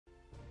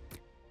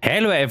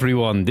Hello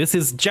everyone, this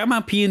is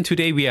JammerP and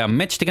today we are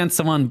matched against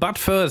someone, but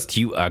first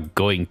you are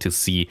going to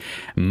see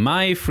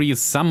my free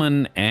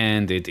summon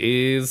and it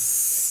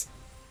is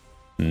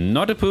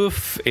not a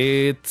poof,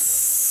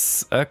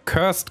 it's a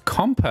cursed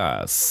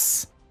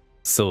compass.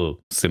 So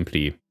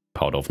simply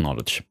powder of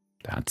knowledge,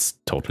 that's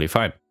totally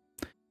fine.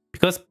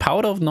 Because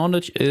powder of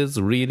knowledge is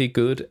really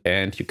good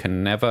and you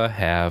can never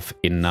have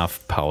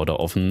enough powder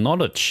of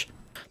knowledge.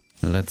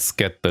 Let's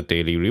get the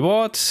daily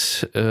reward,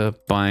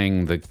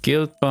 buying the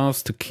guild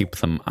buffs to keep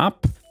them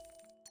up.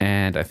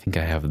 And I think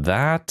I have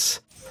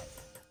that.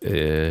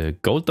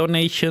 Gold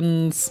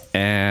donations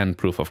and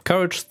proof of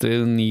courage.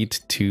 Still need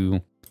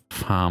to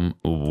farm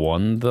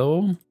one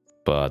though,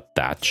 but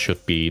that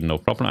should be no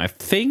problem. I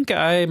think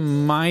I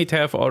might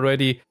have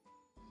already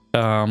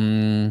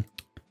an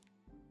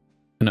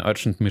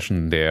urgent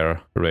mission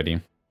there ready.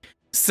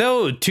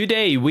 So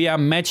today we are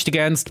matched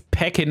against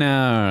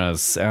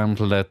Pekiners and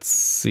let's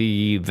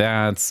see,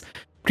 that's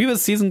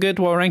previous season Guild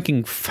War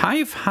ranking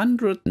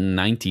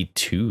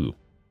 592.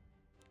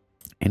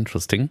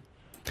 Interesting.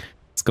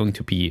 It's going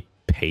to be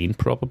pain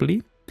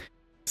probably.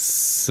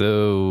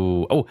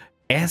 So, oh,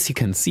 as you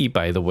can see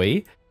by the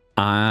way,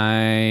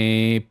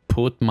 I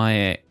put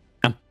my...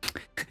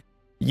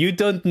 you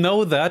don't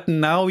know that,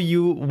 now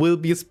you will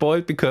be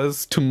spoiled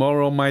because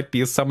tomorrow might be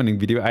a summoning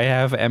video. I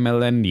have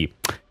MLND.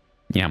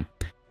 Yeah.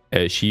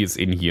 She is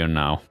in here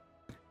now.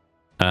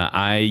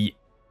 I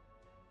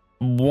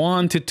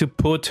wanted to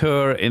put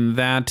her in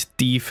that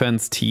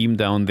defense team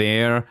down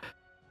there,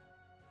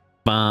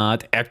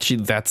 but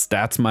actually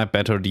that's my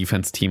better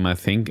defense team, I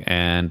think.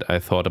 And I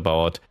thought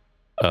about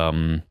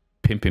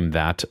pimping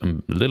that a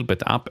little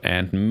bit up,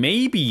 and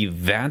maybe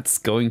that's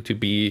going to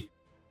be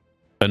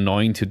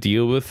annoying to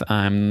deal with.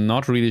 I'm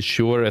not really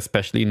sure,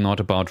 especially not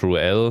about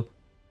Ruel.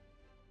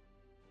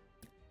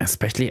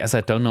 Especially as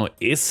I don't know,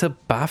 is a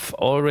buff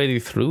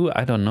already through?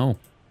 I don't know.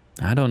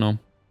 I don't know.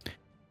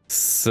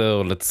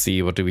 So let's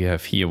see, what do we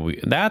have here?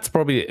 That's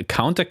probably a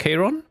counter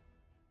Charon.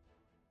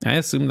 I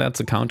assume that's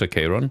a counter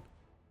Charon.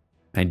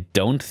 I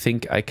don't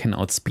think I can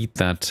outspeed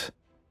that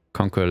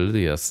Conqueror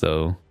Lydias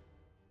though.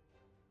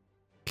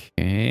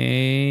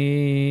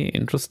 Okay,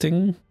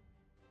 interesting.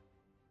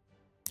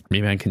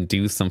 Maybe I can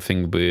do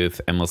something with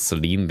Emma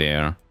Celine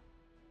there.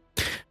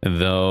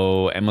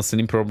 Though Emma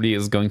Celine probably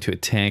is going to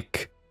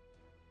attack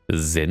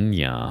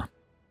Xenia.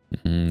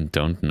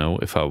 Don't know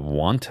if I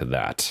want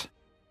that.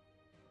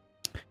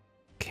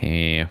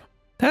 Okay,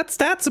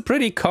 that's a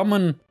pretty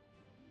common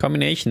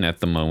combination at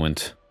the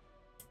moment.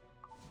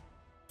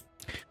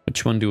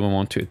 Which one do I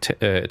want to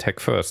attack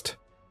first?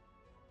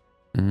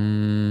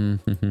 Yeah,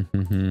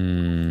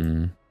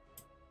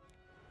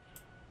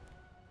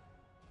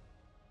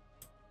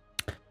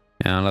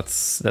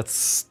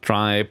 let's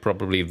try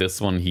probably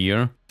this one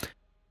here.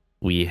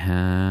 We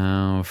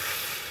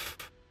have...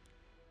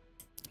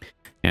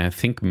 I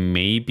think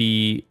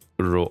maybe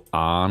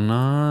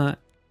Roana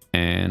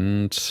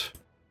and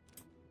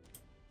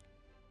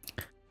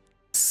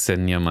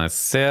Xenia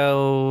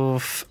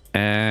myself,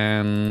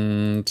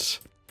 and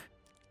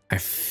I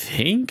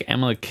think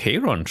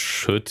MLK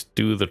should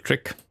do the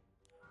trick.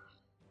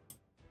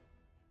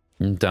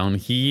 And down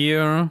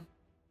here,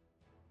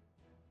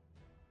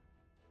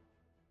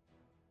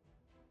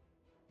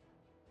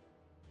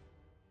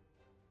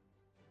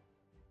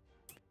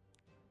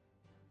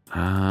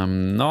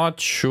 I'm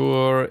not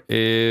sure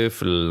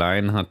if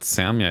Lionheart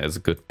Samia is a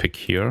good pick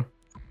here.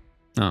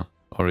 Oh,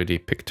 already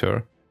picked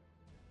her.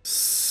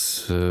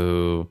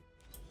 So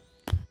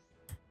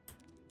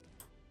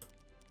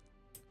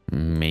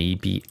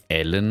maybe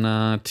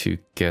Elena to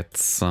get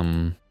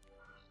some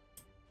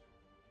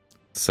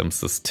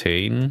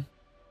sustain.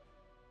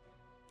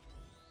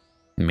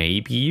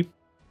 Maybe.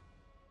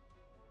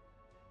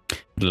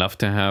 I'd love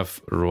to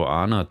have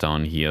Roana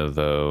down here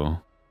though.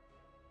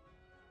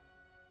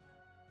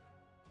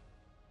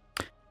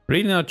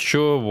 Really not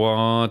sure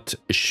what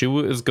Shu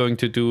is going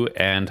to do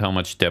and how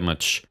much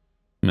damage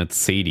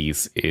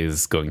Mercedes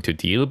is going to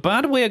deal,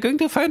 but we are going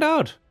to find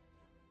out.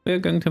 We are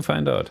going to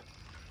find out.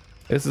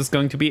 This is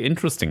going to be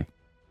interesting.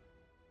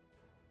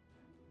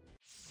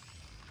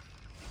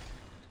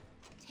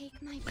 Take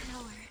my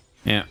power.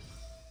 Yeah.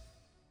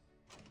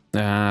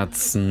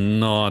 That's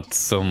not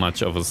so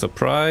much of a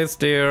surprise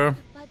there.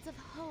 Buds of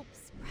hope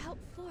sprout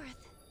forth.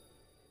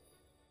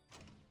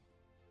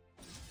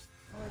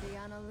 For the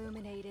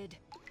unilluminated.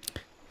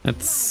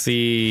 Let's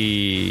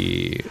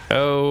see.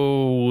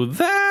 Oh,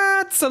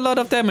 that's a lot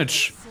of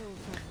damage.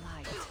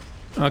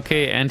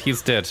 Okay, and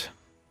he's dead.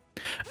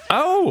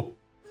 Oh!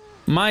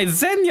 My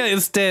Xenia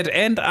is dead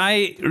and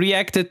I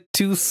reacted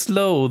too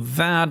slow.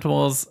 That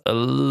was a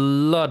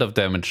lot of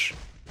damage.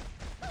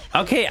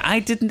 Okay, I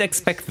didn't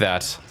expect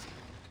that.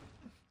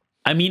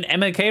 I mean,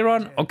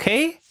 MLK,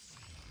 okay.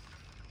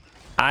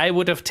 I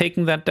would have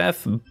taken that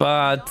death,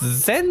 but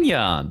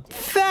Xenia,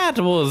 that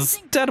was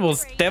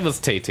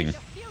devastating.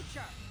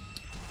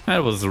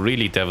 That was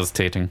really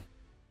devastating.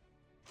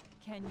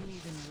 Can you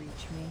even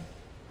reach me?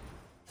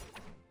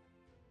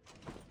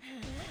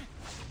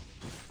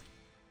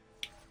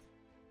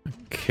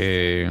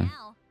 Okay.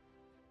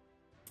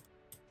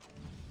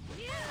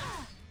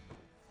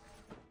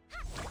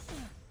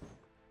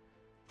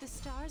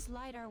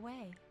 light our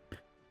way.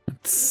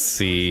 Let's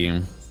see.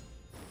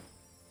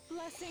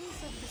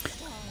 Blessings of the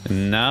stars.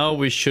 Now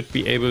we should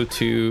be able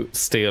to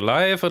stay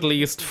alive at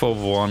least for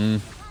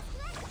one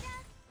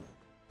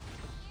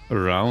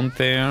round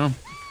there.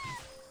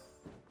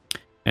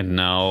 And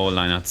now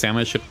Leinhardt's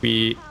Hammer should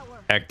be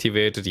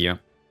activated, yeah.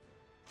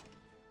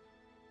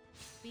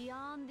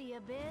 Beyond the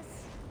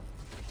abyss,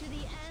 to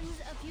the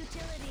ends of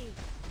futility.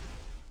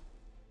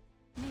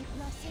 May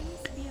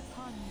blessings be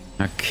upon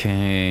you.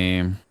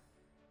 Okay.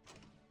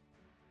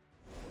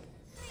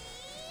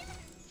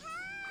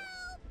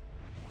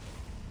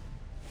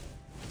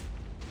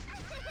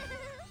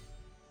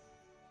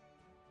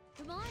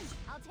 Come on,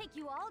 I'll take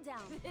you all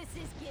down. This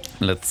is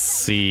getting. Let's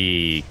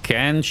see.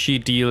 Can she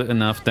deal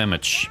enough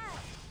damage?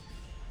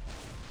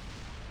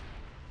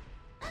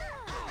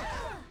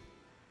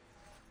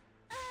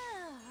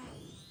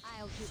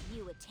 I'll give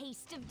you a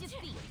taste of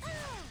defeat.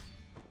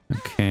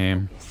 Okay.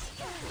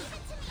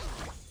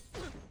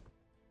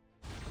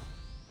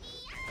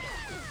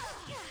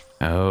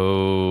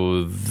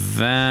 Oh,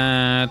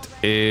 that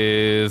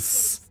is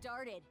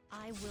Started.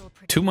 I will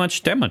protect too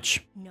much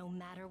damage. no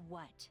matter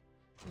what.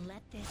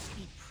 Let this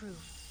be proof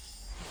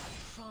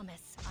of the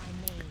promise I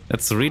made.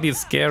 That's really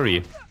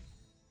scary.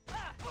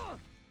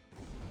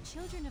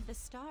 Children of the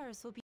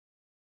stars will be.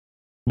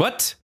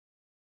 What?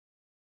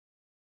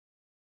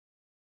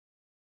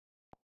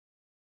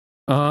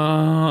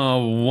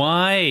 Oh,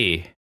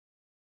 why?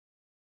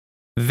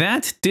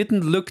 That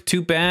didn't look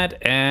too bad,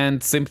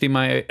 and simply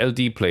my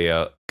LD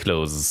player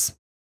closes.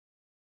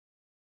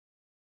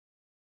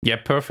 Yeah,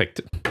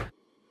 perfect.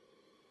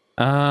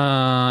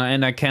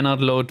 And I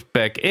cannot load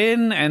back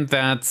in, and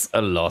that's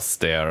a loss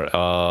there.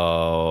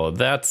 Oh,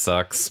 that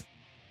sucks.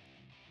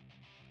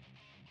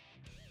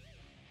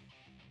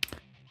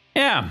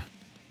 Yeah.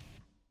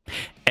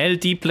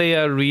 LD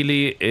player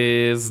really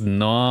is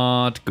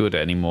not good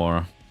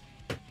anymore.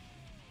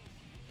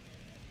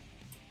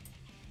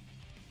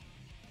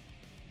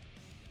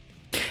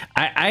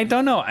 I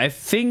don't know. I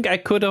think I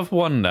could have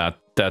won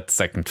that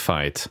second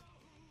fight.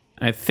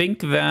 I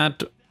think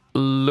that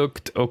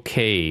looked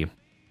okay.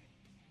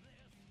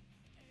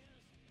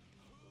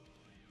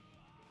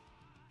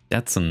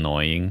 That's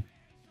annoying.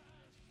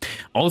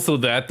 Also,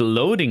 that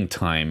loading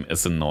time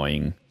is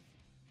annoying.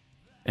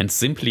 And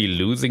simply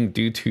losing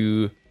due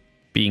to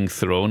being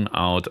thrown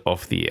out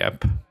of the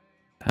app.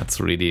 That's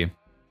really...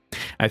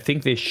 I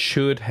think they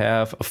should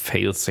have a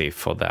failsafe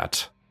for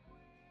that.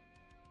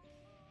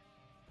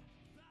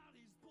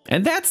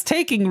 And that's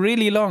taking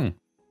really long.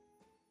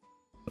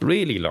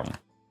 Really long.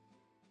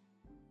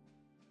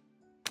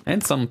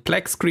 And some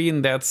black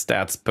screen, that's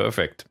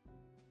perfect.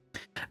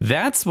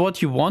 That's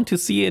what you want to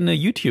see in a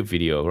YouTube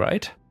video,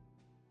 right?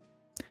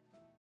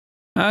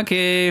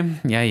 Okay,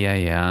 yeah.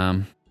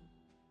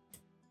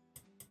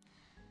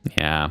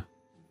 Yeah. A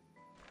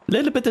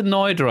little bit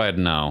annoyed right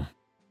now.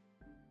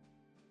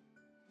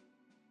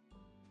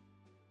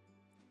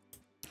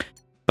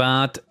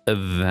 But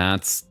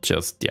that's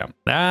just, yeah,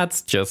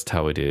 that's just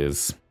how it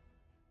is.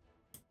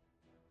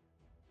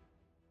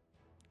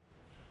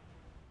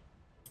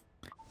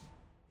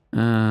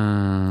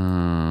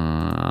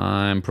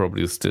 I'm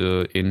probably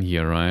still in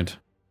here, right?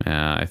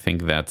 Yeah, I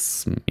think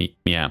that's me.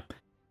 Yeah,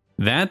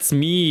 that's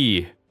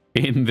me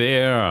in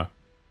there.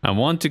 I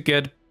want to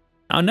get...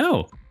 Oh,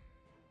 no.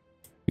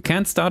 You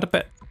can't start a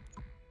bet.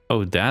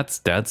 Oh,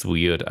 that's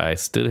weird. I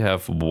still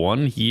have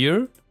one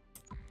here,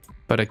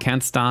 but I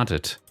can't start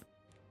it.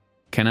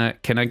 Can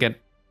I get...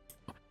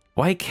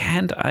 Why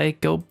can't I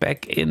go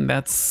back in?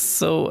 That's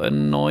so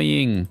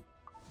annoying.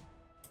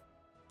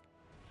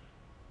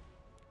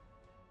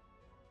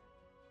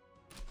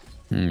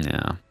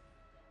 Yeah.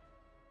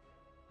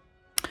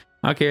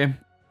 Okay.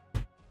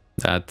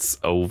 That's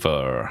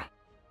over.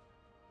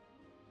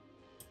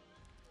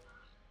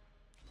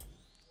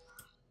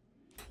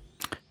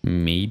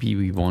 Maybe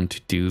we want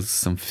to do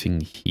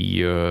something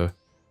here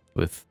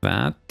with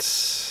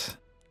that.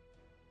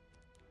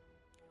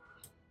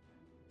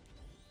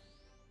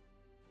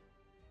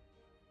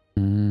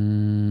 A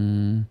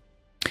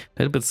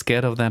little bit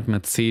scared of that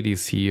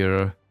Mercedes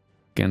here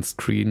against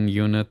green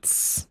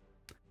units.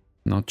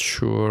 Not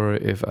sure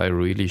if I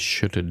really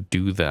should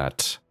do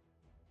that.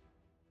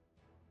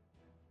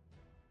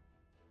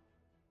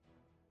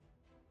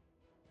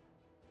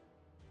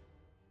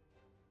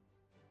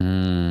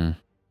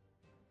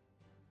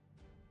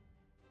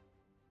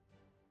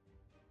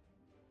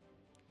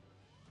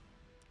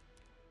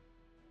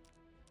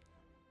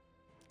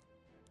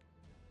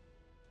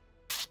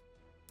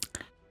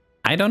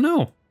 I don't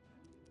know.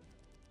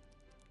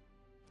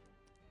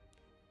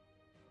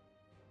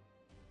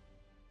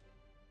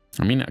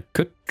 I mean, I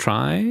could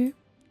try.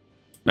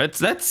 I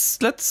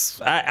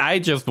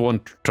just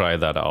want to try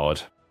that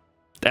out.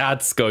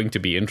 That's going to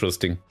be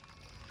interesting.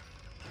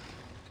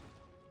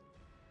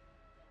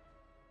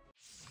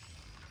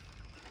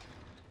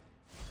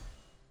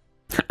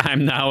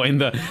 I'm now in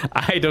the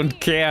I don't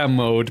care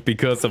mode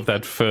because of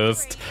that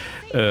first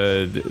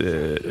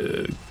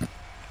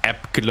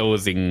app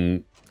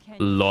closing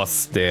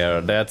loss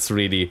there. That's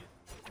really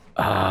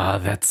Ah,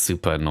 that's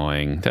super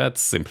annoying.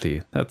 That's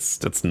simply,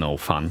 that's no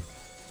fun.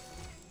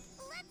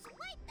 Let's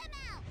wipe them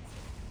out.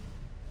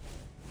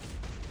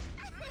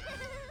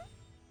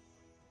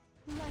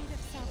 Light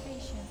of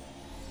salvation.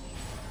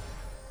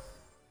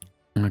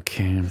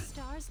 Okay.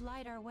 Stars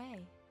light our way.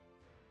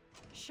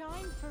 Shine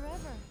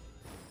forever.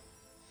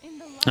 In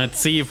the light Let's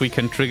see if we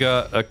can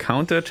trigger a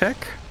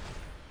counterattack.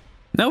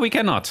 No, we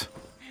cannot.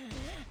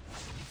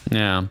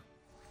 Yeah,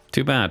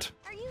 too bad.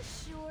 Are you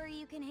sure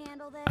you can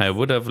handle this? I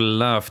would have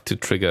loved to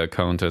trigger a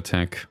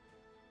counterattack.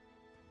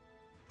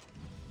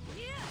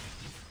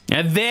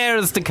 And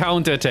there's the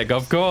counterattack,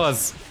 of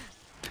course.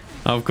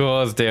 Of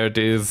course, there it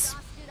is.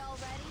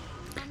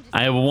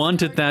 I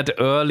wanted that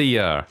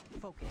earlier.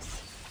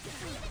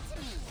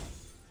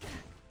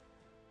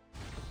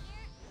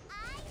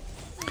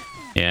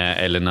 Yeah,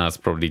 Elena's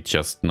probably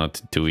just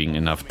not doing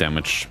enough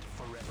damage.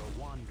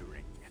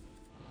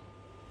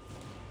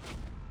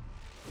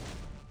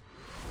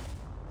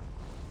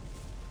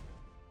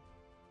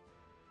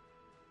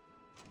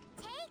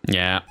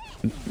 Yeah,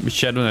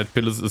 Shadow Knight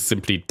Pillars is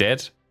simply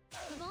dead.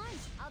 Come on,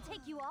 I'll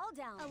take you all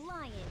down. A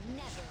lion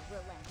never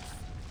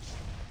relents.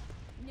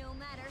 No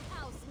matter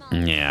how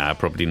small. Yeah,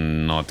 probably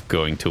not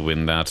going to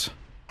win that.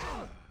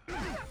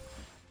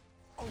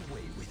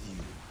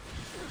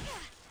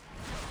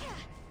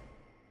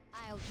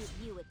 I'll give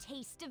you a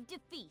taste of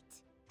defeat.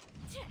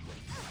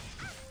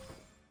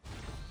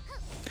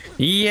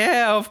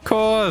 Yeah, of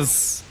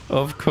course.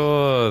 Of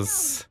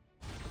course.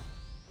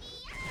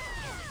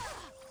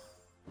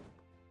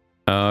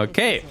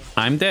 Okay,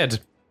 I'm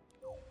dead.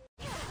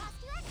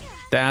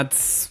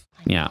 That's...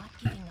 yeah.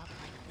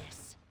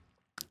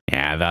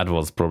 Yeah, that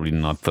was probably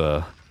not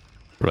the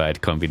right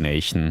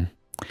combination.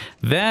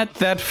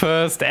 That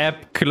first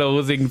app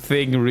closing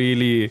thing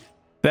really...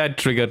 that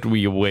triggered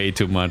me way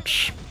too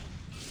much.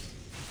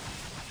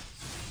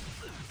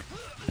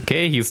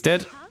 Okay, he's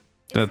dead.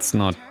 That's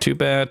not too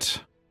bad.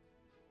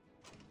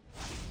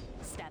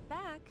 Step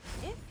back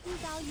if you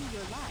value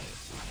your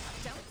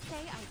life. Don't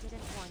say I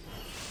didn't warn you.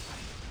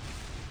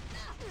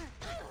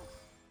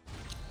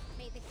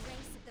 May the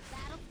grace of the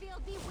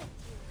battlefield be with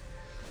you.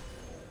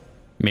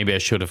 Maybe I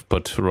should have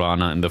put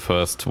Rana in the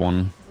first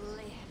one.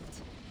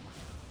 Lived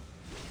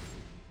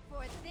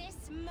for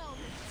this moment.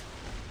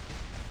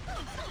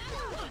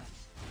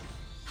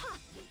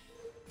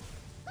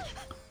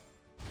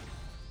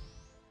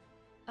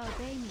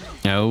 Obey me.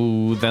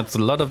 Oh, that's a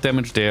lot of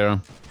damage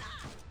there.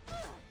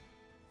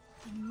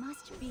 You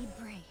must be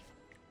brave.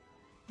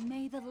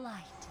 May the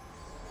light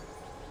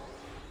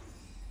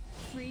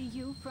free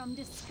you from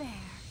despair.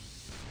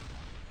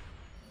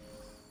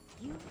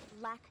 You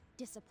lack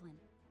discipline.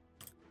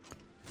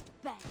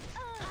 Bang.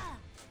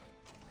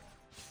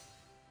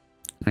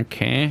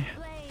 Okay.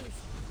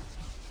 Blaze.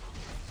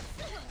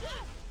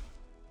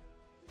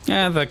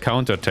 Yeah, the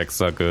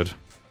counterattacks are good.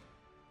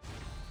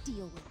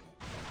 Deal with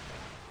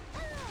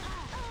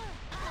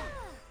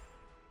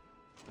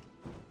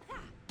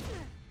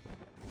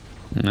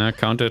it.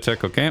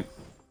 Counterattack, okay.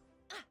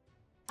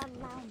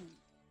 Allow me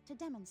to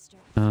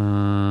demonstrate.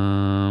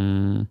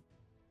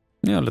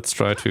 Yeah, let's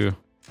try to...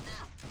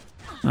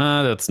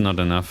 that's not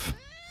enough.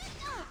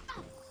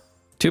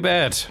 Too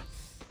bad.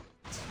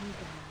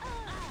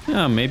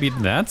 Yeah, maybe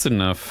that's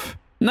enough.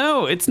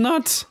 No, it's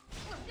not.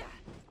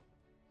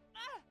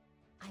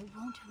 I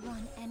won't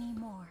run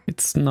anymore.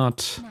 It's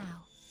not. Now.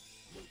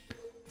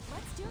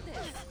 Let's do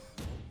this.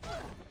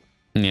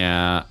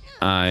 Yeah,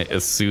 I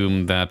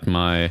assume that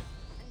my Until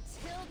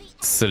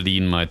the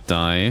Celine might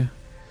die.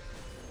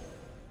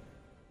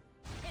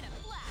 in a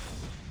flash.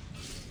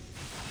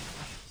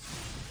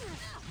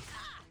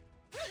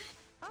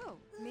 Oh,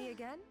 me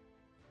again?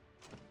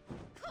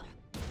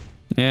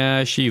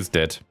 Yeah, she's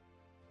dead.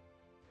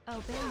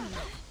 Obey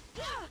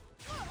me.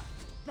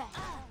 Bang.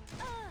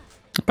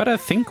 But I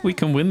think we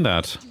can win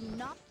that. Do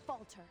not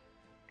falter.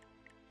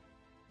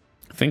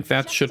 I think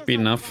that Just should as be I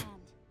enough.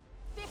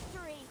 planned.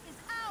 Victory is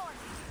ours.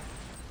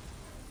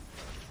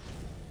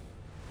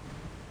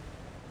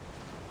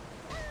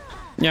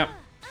 Yeah.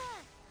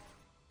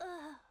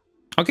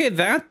 Okay,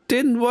 that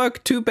didn't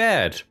work too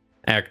bad,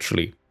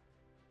 actually.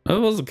 It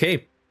was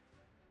okay.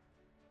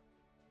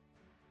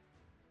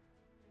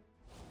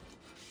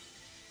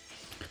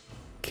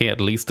 Okay,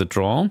 at least a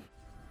draw.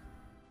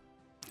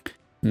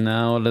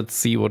 Now let's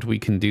see what we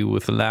can do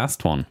with the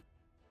last one.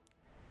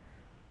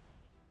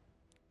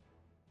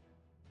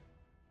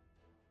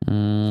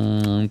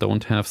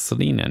 Don't have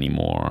Celine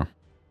anymore.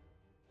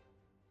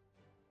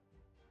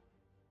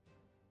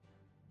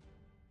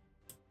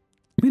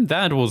 I mean,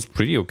 that was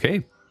pretty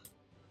okay.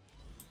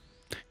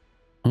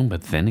 Oh,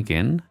 but then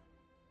again...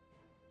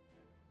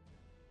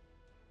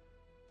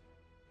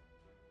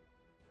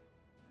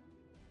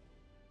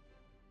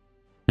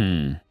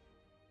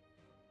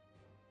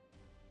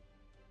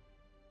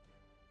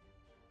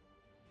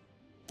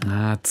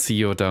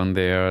 Zio down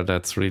there,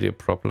 that's really a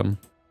problem.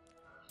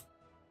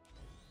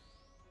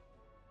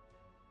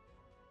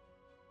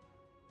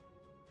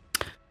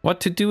 What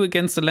to do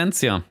against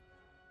Alencia?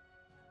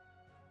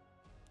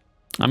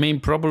 I mean,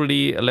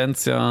 probably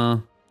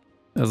Alencia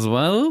as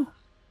well.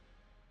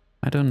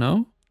 I don't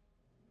know.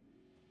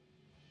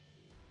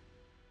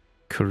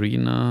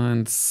 Karina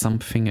and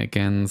something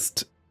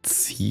against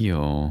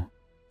Zio.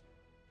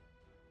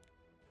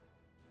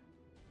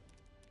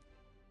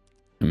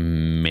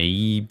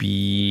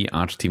 Maybe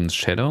Archdemon's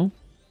Shadow?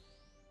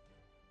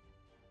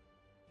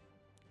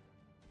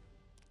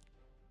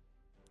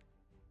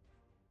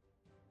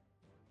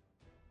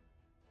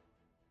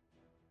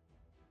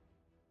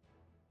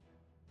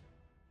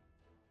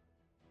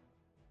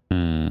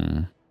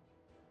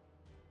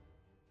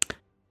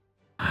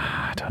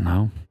 I don't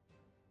know.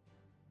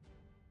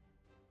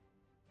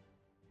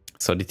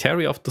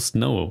 Solitary of the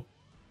Snow.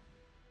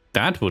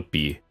 That would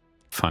be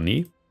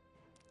funny.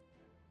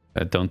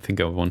 I don't think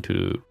I want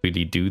to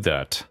really do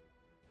that.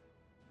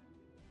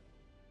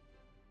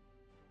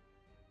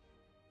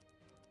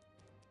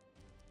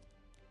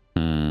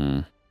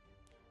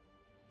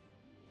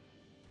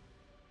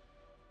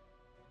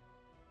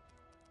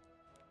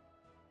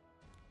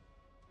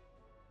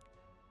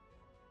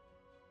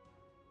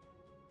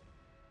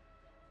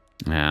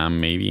 Yeah,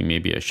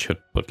 maybe I should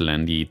put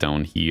Landy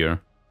down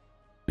here.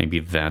 Maybe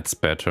that's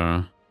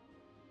better.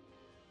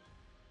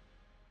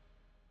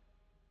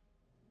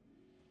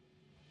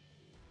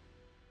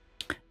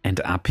 And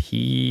up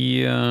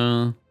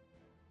here...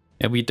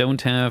 Yeah, we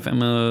don't have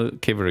Emma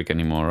Kiverick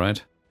anymore,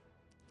 right?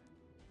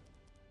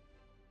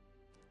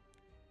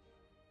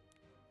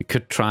 We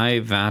could try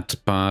that,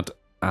 but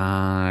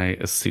I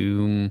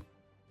assume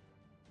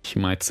she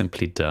might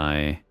simply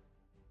die.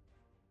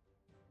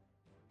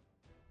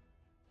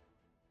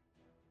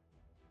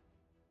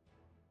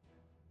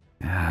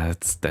 Yeah,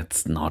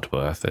 that's not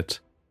worth it.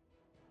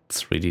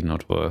 It's really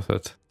not worth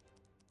it.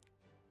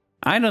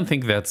 I don't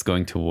think that's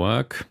going to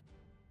work.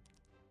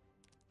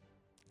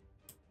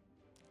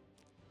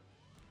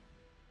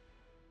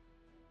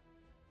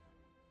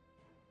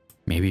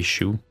 Maybe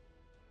Shu.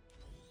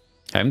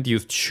 I haven't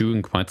used Shu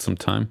in quite some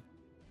time.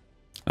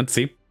 Let's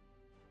see.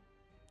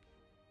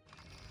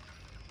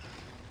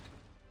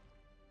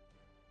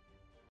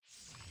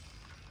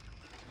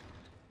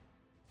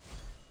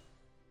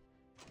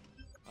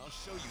 I'll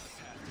show you the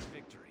path to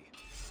victory.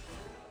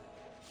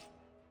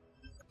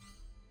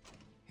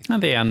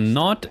 They are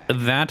not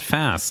that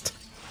fast.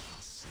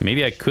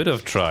 Maybe I could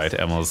have tried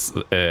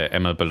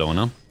Emma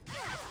Bellona.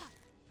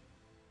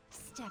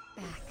 Step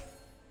back.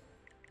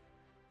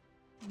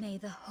 May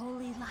the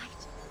holy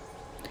light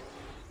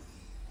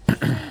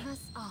save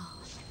us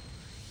all.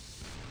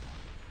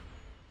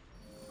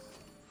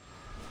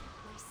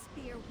 My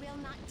spear will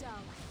not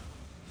dull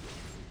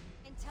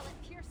until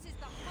it pierces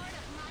the heart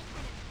of my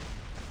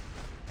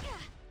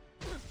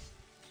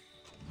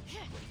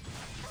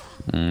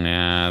enemy.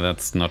 Yeah,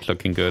 that's not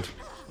looking good.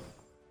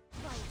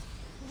 Light,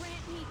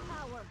 grant me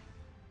power.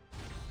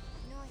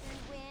 Northern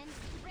wind,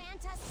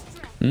 grant us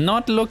strength.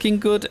 Not looking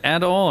good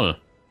at all.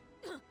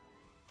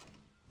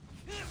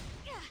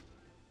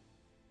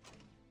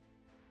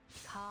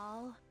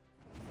 Call.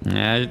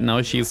 Yeah,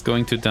 now she's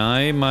going to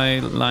die, my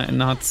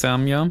Lionheart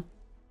Samya.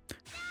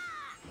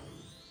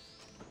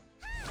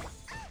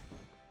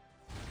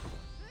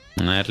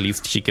 At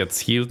least she gets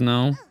healed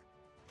now.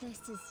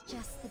 This is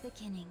just the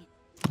beginning.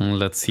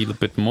 Let's heal a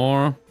bit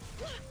more.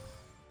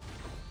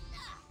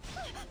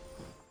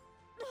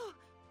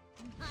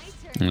 My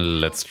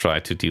turn. Let's try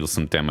to deal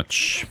some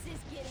damage. This is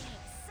getting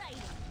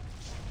exciting.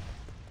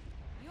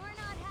 You're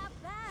not half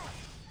bad.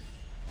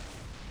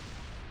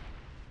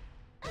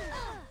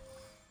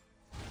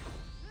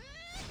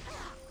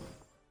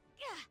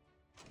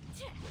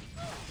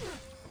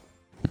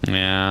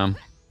 Yeah.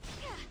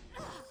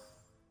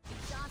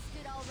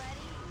 Exhausted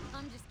already?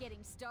 I'm just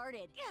getting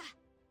started.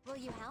 Will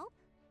you help?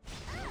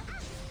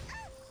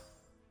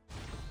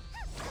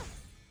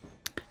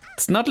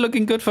 It's not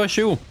looking good for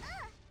Shu.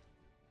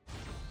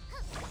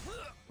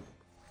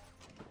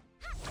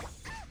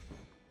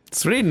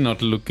 It's really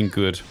not looking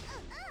good.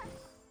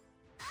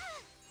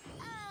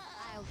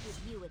 I'll give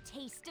you a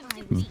taste of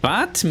defeat.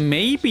 But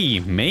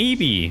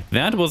maybe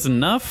that was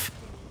enough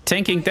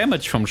tanking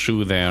damage from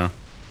Shu there.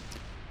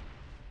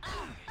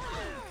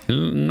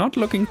 Not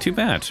looking too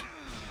bad.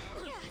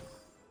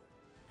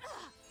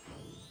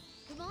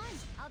 Come on,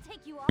 I'll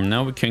take you off.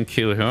 Now we can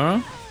kill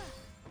her.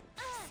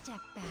 Step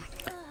back.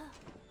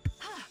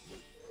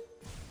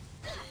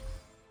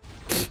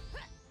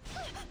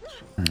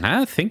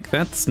 I think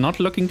that's not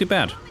looking too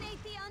bad.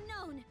 Dominate the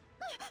unknown.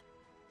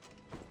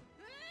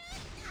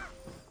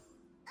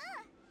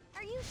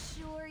 Are you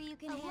sure you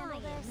can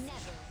handle this?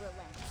 Never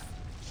relents.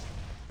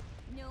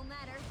 No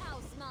matter how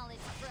small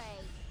its prey.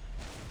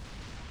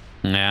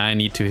 Yeah, I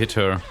need to hit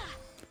her.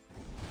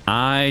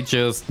 I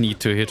just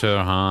need to hit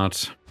her hard.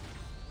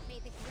 May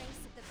the grace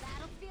of the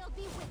battlefield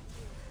be with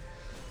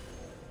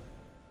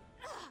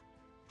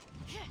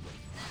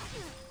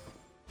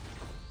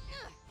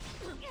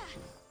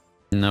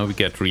you. Now we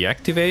get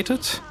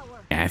reactivated.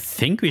 I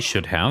think we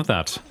should have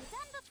that. Done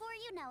before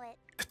you know it.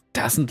 It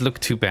doesn't look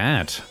too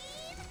bad.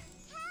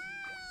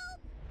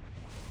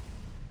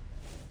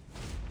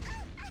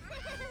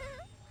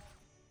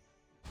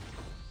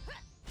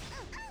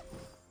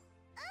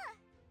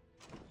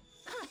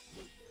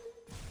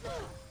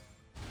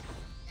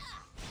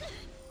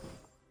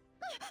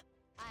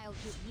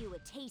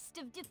 taste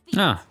of defeat.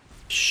 Ah,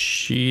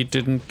 she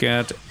didn't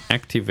get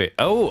activate.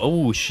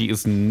 Oh, she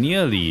is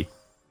nearly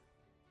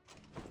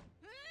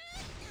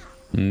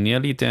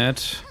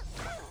dead.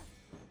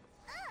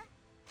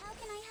 How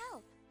can I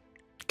help?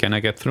 Can I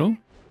get through?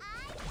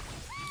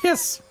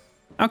 Yes.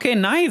 Okay,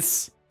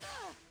 nice.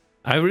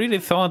 I really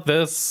thought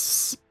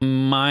this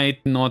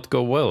might not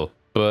go well,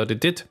 but it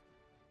did.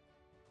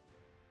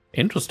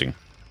 Interesting.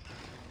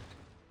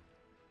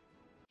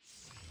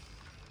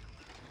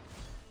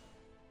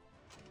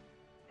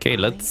 Okay,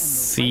 let's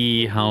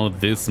see how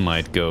this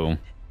might go.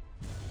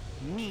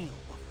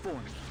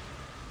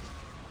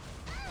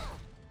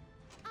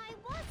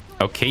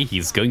 Okay,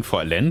 he's going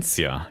for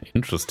Alencia.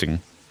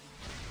 Interesting.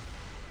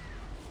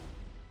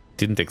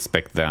 Didn't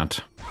expect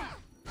that.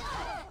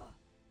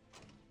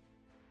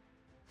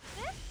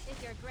 This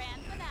is your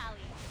grand finale.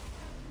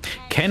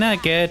 Can I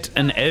get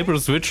an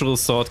Elbrus Ritual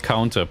Sword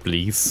counter,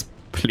 please?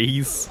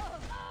 Please?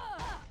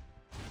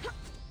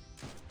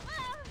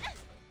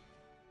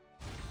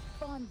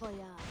 Bon voyage.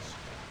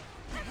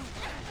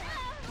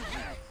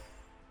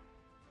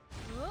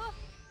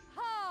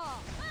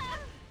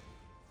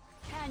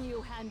 Can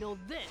you handle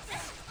this?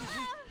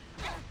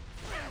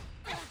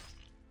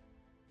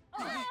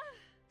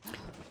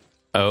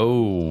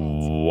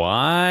 Oh,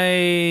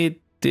 why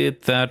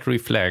did that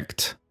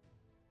reflect?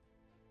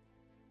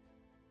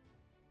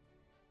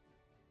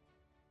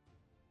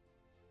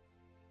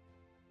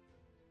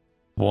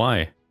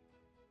 Why?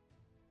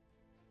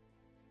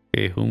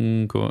 Okay,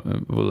 whom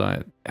will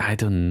I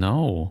don't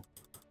know.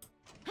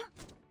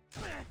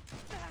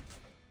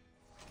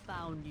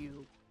 Found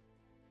you.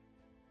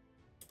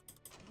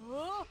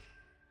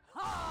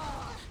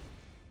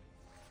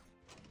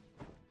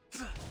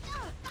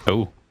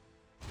 Oh.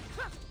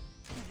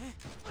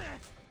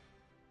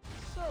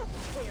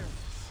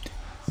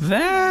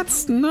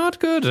 That's not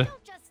good.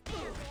 Don't just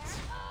stand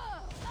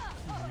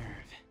there.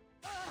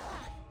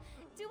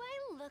 Do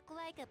I look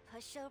like a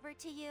pushover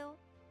to you?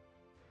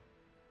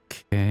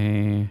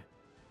 Okay.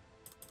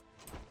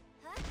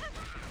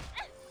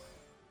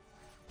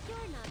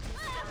 You're not too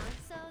strong,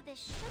 so this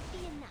should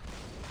be enough.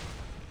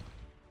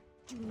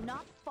 Do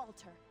not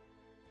falter.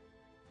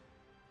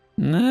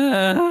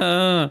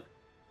 No.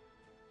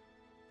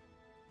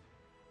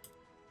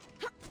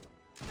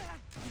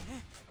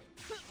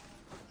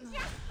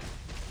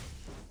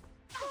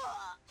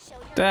 Show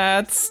your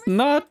That's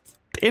not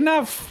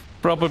enough,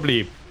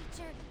 probably.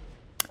 creature.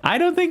 I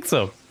don't think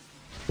so.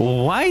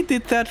 Why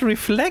did that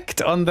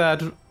reflect on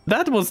that?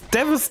 That was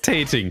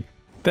devastating.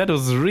 That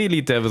was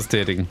really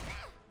devastating.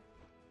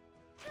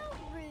 How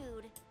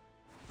rude.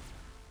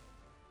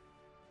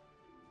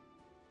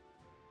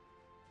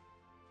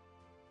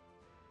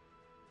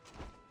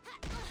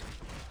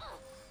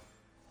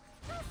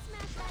 I'll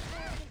smash that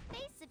arrogant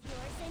face of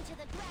yours into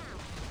the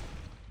ground.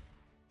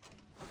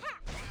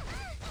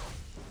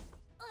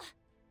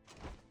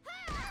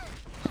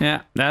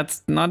 Yeah,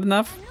 that's not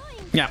enough.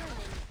 Annoying Yeah.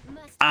 feeling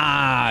must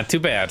Ah, too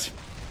bad.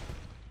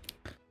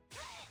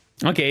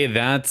 Okay,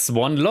 that's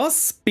one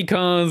loss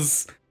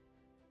because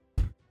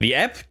the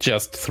app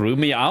just threw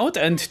me out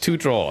and 2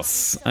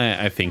 draws.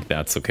 I think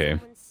that's okay.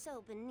 someone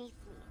so beneath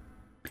me.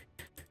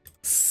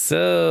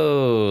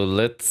 So,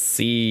 let's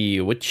see,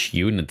 which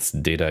units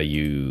did I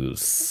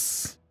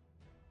use?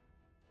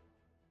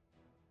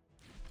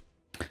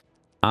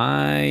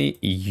 I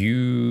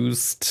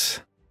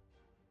used...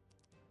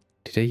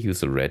 Did I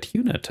use a red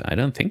unit? I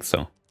don't think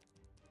so.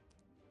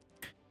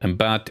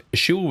 But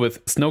Shu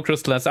with Snow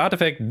Crystal as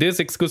artifact, this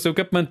exclusive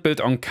equipment built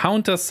on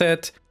counter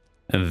set.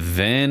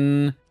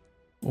 Then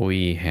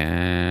we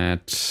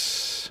had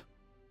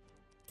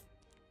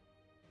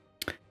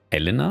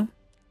Elena.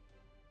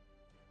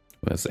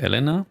 Where's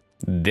Elena?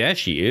 There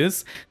she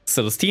is.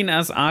 Celestine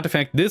as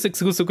artifact, this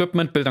exclusive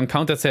equipment built on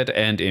counter set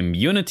and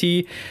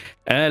immunity.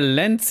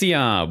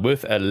 Alencia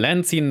with a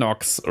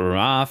Nox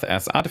Wrath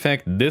as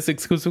artifact, this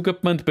exclusive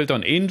equipment built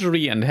on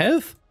injury and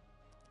health.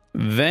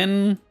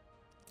 Then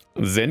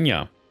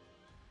Zenya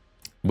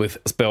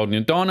with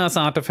Sparonian Dawn as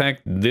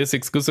artifact, this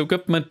exclusive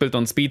equipment built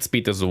on speed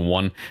is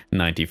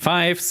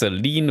 195.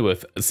 Celine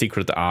with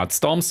Secret Art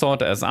Storm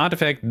Sword as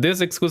artifact,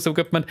 this exclusive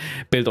equipment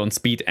built on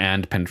speed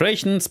and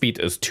penetration, speed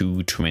is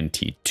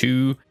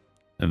 222.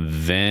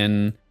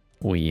 Then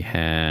we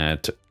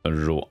had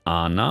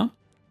Roana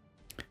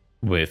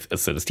with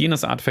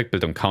Celestina's artifact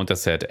built on counter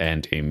set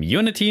and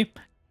immunity.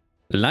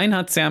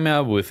 Leinhard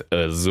Zermer with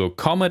Azure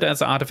Comet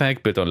as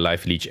artifact built on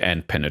life leech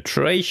and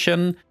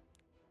penetration.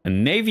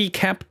 Navy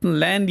Captain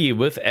Landy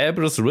with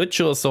Elbrus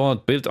Ritual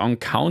Sword built on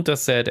counter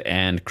set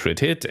and crit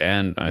hit,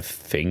 and I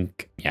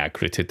think, yeah,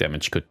 crit hit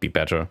damage could be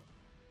better.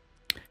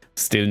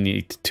 Still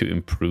need to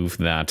improve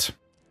that.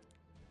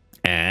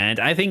 And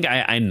I think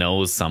I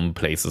know some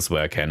places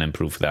where I can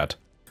improve that.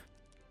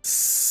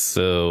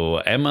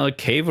 So ML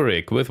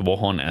Kaverick with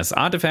Warhorn as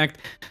artifact,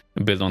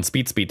 built on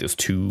speed is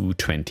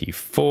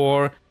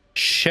 224.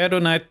 Shadow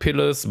Knight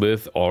Pillars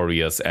with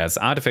Aureus as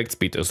artifact,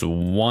 speed is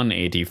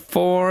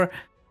 184.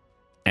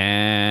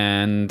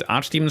 And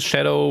Archdemon's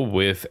Shadow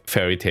with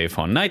Fairy Tale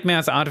for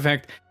Nightmares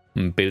artifact,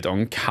 built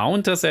on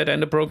counter set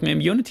and a broken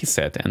immunity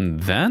set. And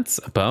that's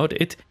about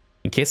it.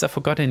 In case I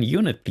forgot any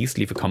unit, please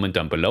leave a comment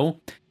down below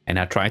and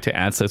I try to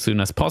answer as soon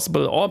as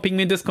possible, or ping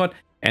me in Discord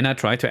and I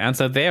try to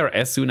answer there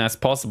as soon as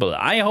possible.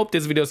 I hope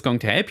this video is going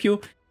to help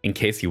you in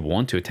case you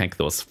want to attack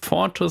those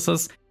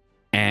fortresses,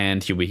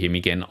 and you will hear me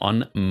again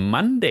on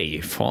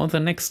Monday for the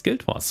next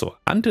Guild Wars. So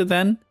until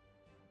then,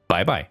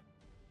 bye bye.